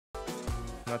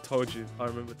and I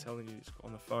remember telling you this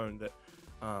on the phone that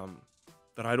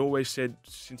that I'd always said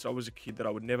since I was a kid that I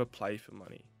would never play for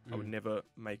money. I would never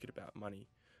make it about money.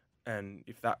 And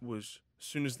if that was, as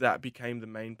soon as that became the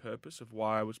main purpose of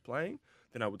why I was playing,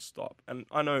 then I would stop. And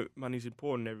I know money's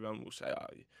important. Everyone will say, oh,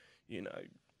 you know,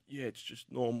 yeah, it's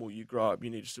just normal. You grow up, you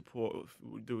need to support.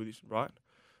 We'll do this, right?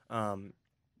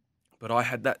 But I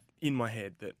had that in my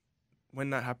head that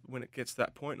when it gets to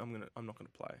that point, I'm not gonna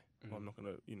play. Or I'm not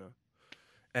gonna, you know.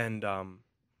 And I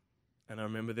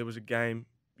remember there was a game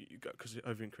because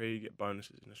over in Korea you get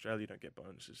bonuses. In Australia you don't get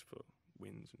bonuses for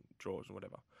wins and draws and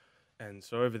whatever. And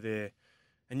so over there,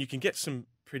 and you can get some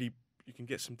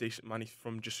decent money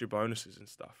from just your bonuses and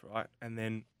stuff, right? And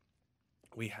then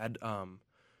we had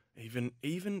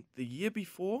even the year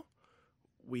before,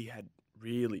 we had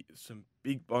really some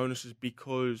big bonuses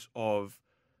because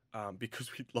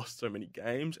we'd lost so many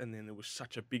games, and then there was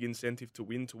such a big incentive to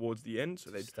win towards the end, so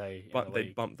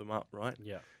they'd bump them up, right?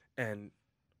 Yeah. And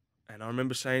I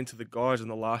remember saying to the guys on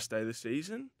the last day of the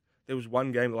season, there was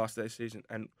one game the last day of the season,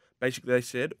 and basically they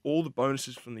said all the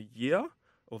bonuses from the year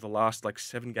or the last like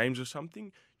 7 games or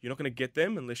something, you're not going to get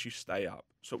them unless you stay up.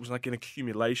 So it was like an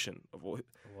accumulation of all.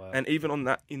 Wow. And even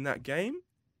in that game,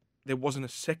 there wasn't a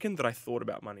second that I thought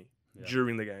about money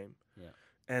during the game. Yeah.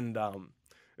 And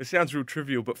it sounds real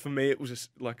trivial, but for me it was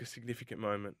like a significant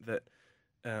moment that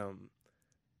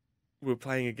we were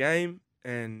playing a game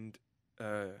and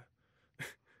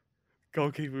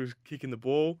goalkeeper was kicking the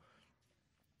ball,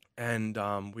 and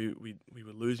we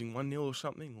were losing 1-0 or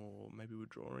something, or maybe we were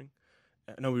drawing.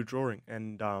 No, we were drawing,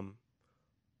 and I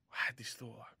had this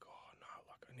thought like, oh no,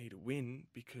 like I need to win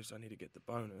because I need to get the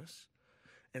bonus,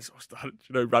 and so I started,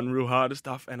 run real hard and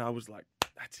stuff, and I was like,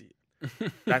 that's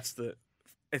it,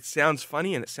 It sounds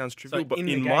funny and it sounds trivial, but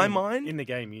in my mind, in the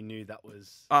game, you knew that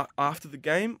was after the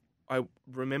game, I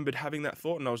remembered having that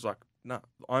thought, and I was like, nah,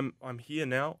 I'm here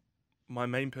now. My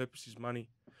main purpose is money,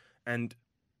 and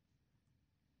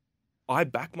I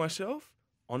back myself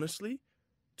honestly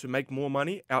to make more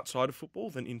money outside of football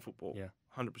than in football. Yeah,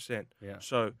 100%. Yeah.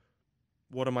 So,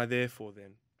 what am I there for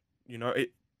then?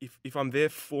 If I'm there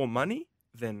for money,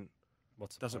 then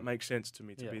it doesn't make sense to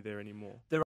me to be there anymore.